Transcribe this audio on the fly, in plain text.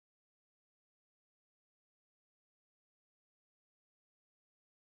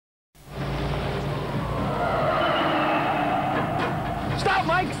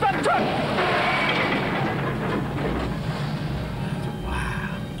Mike, stop the truck!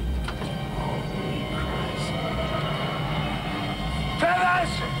 Wow. Holy Christ.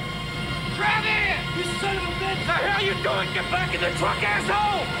 Travis! Travis! You son of a bitch! What the hell are you doing? Get back in the truck,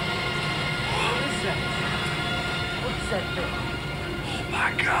 asshole! What is that? What's that thing? Oh, my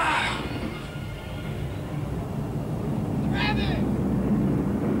God. Travis!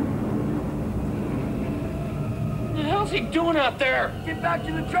 What the hell's he doing out there? Get back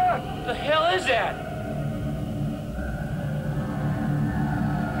to the truck! What the hell is that?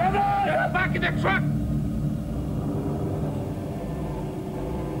 Travis! Get back in the truck!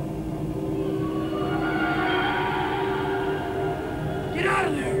 Get out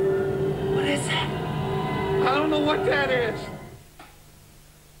of there! What is that? I don't know what that is.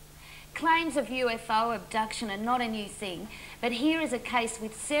 Claims of UFO abduction are not a new thing, but here is a case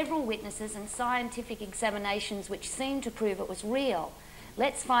with several witnesses and scientific examinations which seem to prove it was real.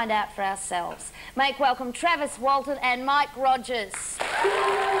 Let's find out for ourselves. Make welcome Travis Walton and Mike Rogers.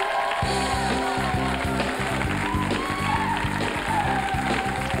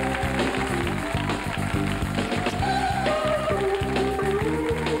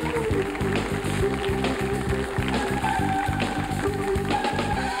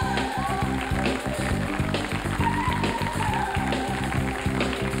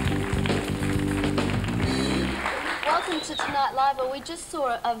 To Tonight Live, where we just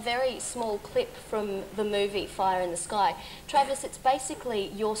saw a very small clip from the movie Fire in the Sky. Travis, it's basically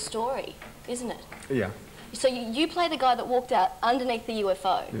your story, isn't it? Yeah. So you play the guy that walked out underneath the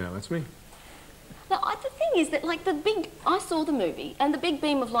UFO. Yeah, that's me. Now, the thing is that, like, I saw the movie, and the big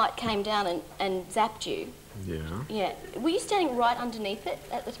beam of light came down and zapped you. Yeah. Yeah. Were you standing right underneath it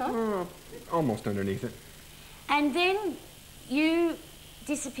at the time? Almost underneath it. And then you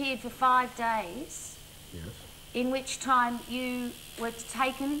disappeared for 5 days. Yes. In which time you were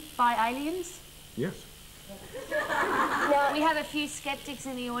taken by aliens? Yes. Now, We have a few skeptics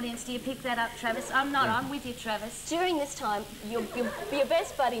in the audience. Do you pick that up, Travis? I'm not. Yeah. I'm with you, Travis. during this time, your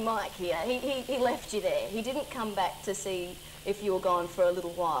best buddy Mike here, he left you there. He didn't come back to see if you were gone for a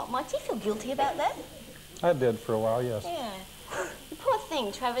little while. Mike, do you feel guilty about that? I did for a while, yes. Yeah. The poor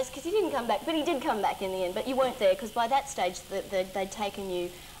thing, Travis, because he didn't come back. But he did come back in the end, but you weren't there, because by that stage they'd taken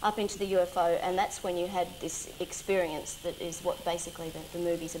you up into the UFO, and that's when you had this experience that is what basically the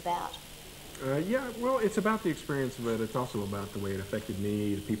movie's about. Yeah, well, it's about the experience, but it's also about the way it affected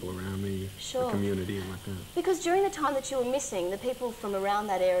me, the people around me, Sure. the community, and like that. Because during the time that you were missing, the people from around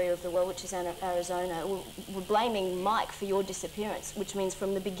that area of the world, which is Arizona, were blaming Mike for your disappearance, which means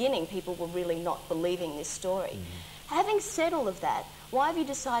from the beginning people were really not believing this story. Having said all of that, why have you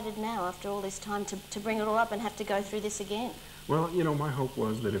decided now, after all this time, to bring it all up and have to go through this again? Well, you know, my hope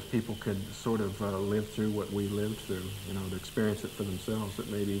was that if people could sort of live through what we lived through, you know, to experience it for themselves, that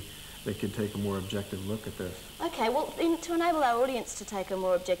maybe they could take a more objective look at this. Okay, well, to enable our audience to take a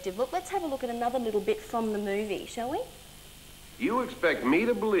more objective look, let's have a look at another little bit from the movie, shall we? You expect me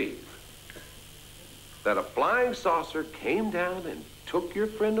to believe that a flying saucer came down and took your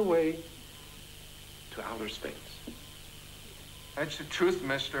friend away to outer space? That's the truth,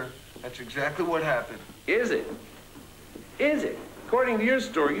 mister. That's exactly what happened. Is it? Is it? According to your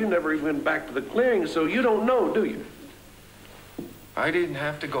story, you never even went back to the clearing, so you don't know, do you? I didn't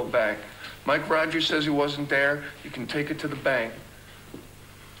have to go back. Mike Rogers says he wasn't there. You can take it to the bank.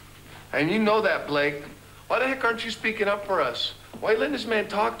 And you know that, Blake. Why the heck aren't you speaking up for us? Why let this man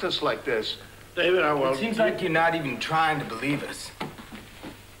talk to us like this? David, It seems like you're not even trying to believe us.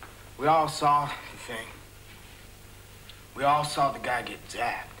 We all saw the thing. We all saw the guy get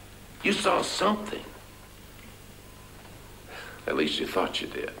zapped. You saw something. At least you thought you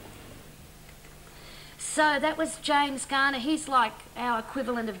did. So that was James Garner. He's like our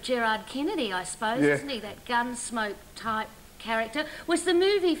equivalent of Gerard Kennedy, I suppose, Yeah. isn't he? That Gunsmoke type character. Was the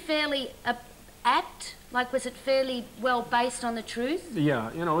movie fairly apt? Like, was it fairly well based on the truth?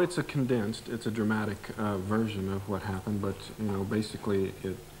 Yeah, you know, it's a dramatic version of what happened, but, you know, basically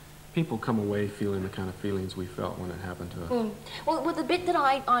people come away feeling the kind of feelings we felt when it happened to us. Well, the bit that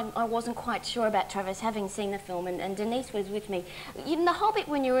I wasn't quite sure about, Travis, having seen the film, and Denise was with me, you know, the whole bit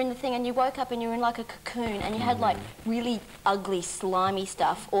when you were in the thing and you woke up and you were in like a cocoon and you had like really ugly, slimy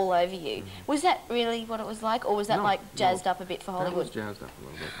stuff all over you. Was that really what it was like, or was that like jazzed up a bit for Hollywood? That was jazzed up a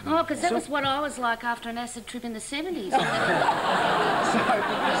little bit. Oh, because that was what I was like after an acid trip in the 70s. So what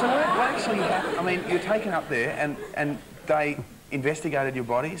actually happened? I mean, you're taken up there and they investigated your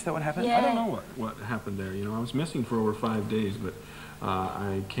body. Is that what happened? Yeah. I don't know what happened there. You know, I was missing for over 5 days, but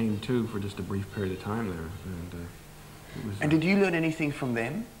I came to for just a brief period of time there. And, it was, and did you learn anything from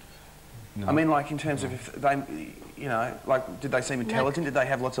them? No. I mean, like, in terms of if they, you know, like, did they seem intelligent? Did they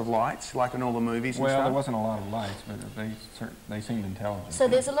have lots of lights, like in all the movies and Well, stuff? there wasn't a lot of lights, but they seemed intelligent. So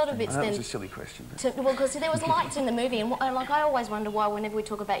there's a lot of bits That then... was a silly question. well, because there was lights in the movie, and like I always wonder why whenever we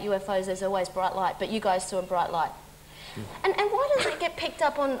talk about UFOs there's always bright light, but you guys saw a bright light. And why doesn't it get picked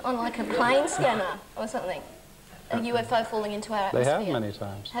up on like a plane scanner or something? A UFO falling into our They atmosphere? have many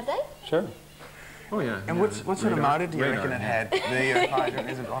times. Have they? Sure. Oh, yeah. And what sort of motor do you reckon it had? The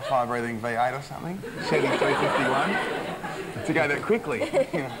is it a fire-breathing V8 or something? Chevy 351? To go that quickly,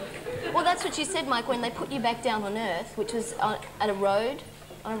 you know. Well, that's what you said, Mike, when they put you back down on Earth, which was at a road,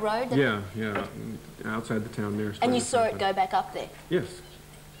 on a road. Yeah, outside the town near. And you saw it go back up there? Yes.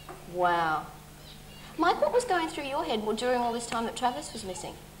 Wow. Mike, what was going through your head during all this time that Travis was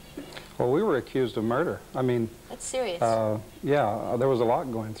missing? Well, we were accused of murder. I mean... That's serious. Yeah, there was a lot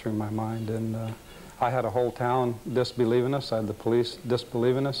going through my mind, and I had a whole town disbelieving us, I had the police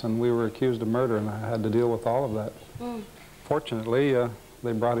disbelieving us, and we were accused of murder, and I had to deal with all of that. Fortunately,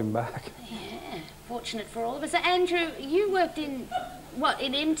 they brought him back. Yeah, fortunate for all of us. So, Andrew, you worked in, what,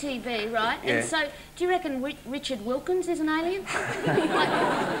 in MTV, right? Yeah. And so, do you reckon Richard Wilkins is an alien?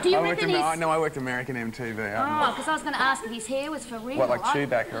 Like, do you reckon he's... No, I worked American MTV. Oh, because I was going to ask if his hair was for real. What, like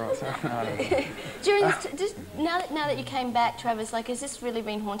Chewbacca or something? I don't know. During this just now that you came back, Travis, like, has this really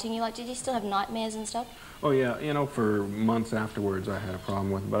been haunting you? Like, did you still have nightmares and stuff? Oh, yeah. You know, for months afterwards I had a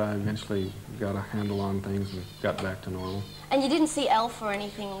problem with it, but I eventually got a handle on things and got back to normal. And you didn't see Alf or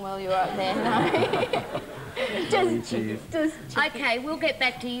anything while you were up there, no? just... Okay, we'll get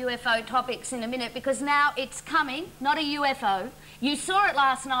back to UFO topics in a minute because now it's coming, not a UFO. You saw it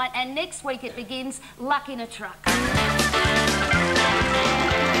last night and next week it begins, Luck in a Truck.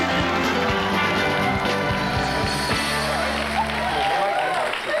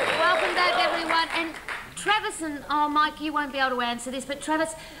 Welcome back, everyone. And Travis and, oh, Mike, you won't be able to answer this, but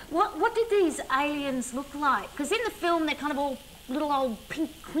Travis, what did these aliens look like? Because in the film, they're kind of all little old pink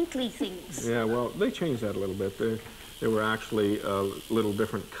twinkly things. Yeah, well, they changed that a little bit. They were actually a little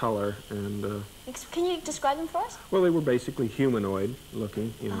different color and... Can you describe them for us? Well, they were basically humanoid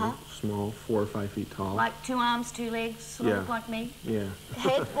looking, you know, small, 4 or 5 feet tall. Like 2 arms, 2 legs, sort of like me? Yeah.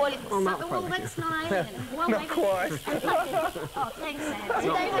 Head? Well, not well, quite. that's not alien. Well, Not maybe. quite. Oh, thanks, Sam.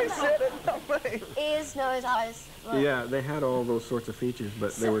 Did they have said it, not me. ears, nose, eyes? Right. Yeah, they had all those sorts of features,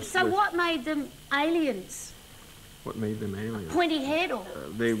 but they were... So what made them aliens? What made them aliens? Pointy head or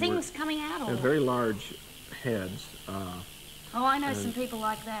they things coming out? They Or... had very large heads. Oh, I know some people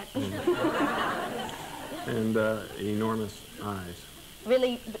like that. And enormous eyes.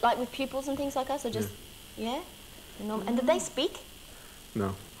 Really, like with pupils and things like us, or just... Yeah? And did they speak?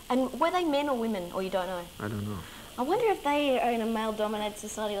 No, And were they men or women, or you don't know? I don't know. I wonder if they are in a male-dominated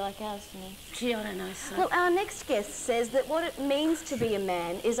society like ours, you know. Gee, I don't know, so. Well, our next guest says that what it means to be a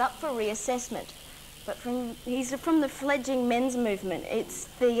man is up for reassessment. But he's from the fledgling men's movement. It's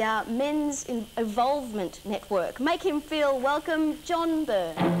the Men's Evolvement Network. Make him feel welcome, John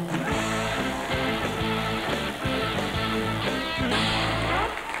Byrne. Well,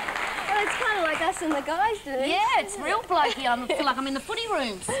 it's kind of like us and the guys, doing it? Yeah, it's real blokey. I feel like I'm in the footy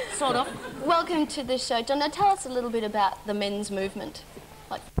rooms, sort of. Welcome to the show, John. Now tell us a little bit about the men's movement.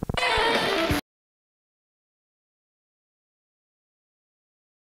 Like...